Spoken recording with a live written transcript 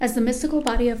As the mystical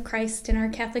body of Christ in our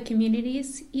Catholic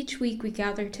communities, each week we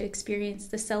gather to experience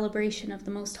the celebration of the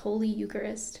Most Holy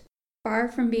Eucharist. Far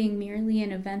from being merely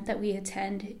an event that we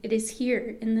attend, it is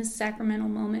here, in this sacramental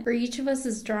moment, where each of us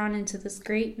is drawn into this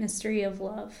great mystery of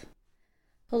love.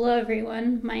 Hello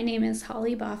everyone, my name is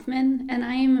Holly Boffman, and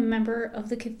I am a member of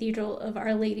the Cathedral of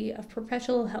Our Lady of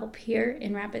Perpetual Help here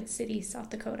in Rapid City, South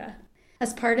Dakota.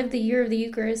 As part of the Year of the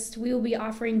Eucharist, we will be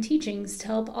offering teachings to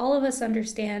help all of us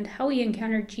understand how we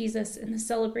encountered Jesus in the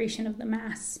celebration of the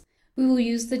Mass. We will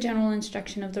use the general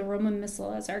instruction of the Roman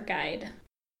Missal as our guide.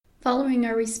 Following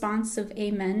our response of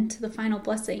Amen to the final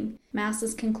blessing, Mass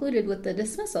is concluded with the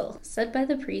dismissal, said by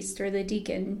the priest or the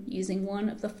deacon using one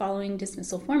of the following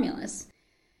dismissal formulas.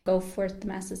 Go forth, the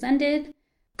Mass is ended.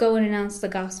 Go and announce the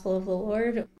gospel of the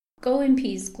Lord. Go in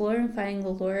peace, glorifying the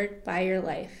Lord by your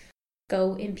life.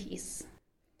 Go in peace.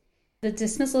 The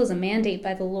dismissal is a mandate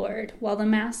by the Lord. While the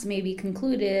Mass may be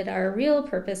concluded, our real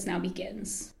purpose now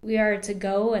begins. We are to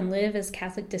go and live as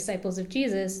Catholic disciples of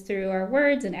Jesus through our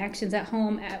words and actions at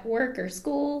home, at work or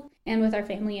school, and with our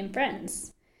family and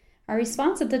friends. Our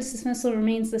response at the dismissal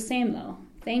remains the same, though.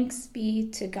 Thanks be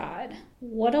to God.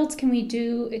 What else can we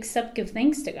do except give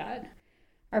thanks to God?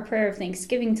 Our prayer of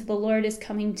thanksgiving to the Lord is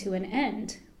coming to an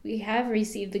end. We have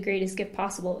received the greatest gift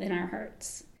possible in our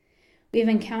hearts. We have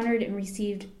encountered and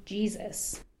received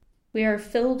Jesus. We are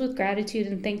filled with gratitude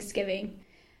and thanksgiving.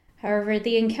 However,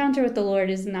 the encounter with the Lord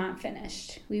is not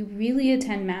finished. We really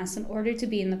attend Mass in order to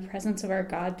be in the presence of our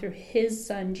God through His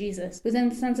Son, Jesus, who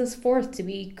then sends us forth to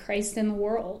be Christ in the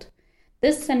world.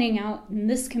 This sending out and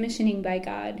this commissioning by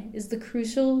God is the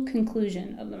crucial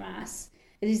conclusion of the Mass.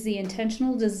 It is the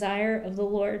intentional desire of the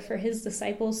Lord for His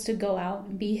disciples to go out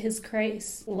and be His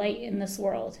Christ light in this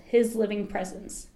world, His living presence.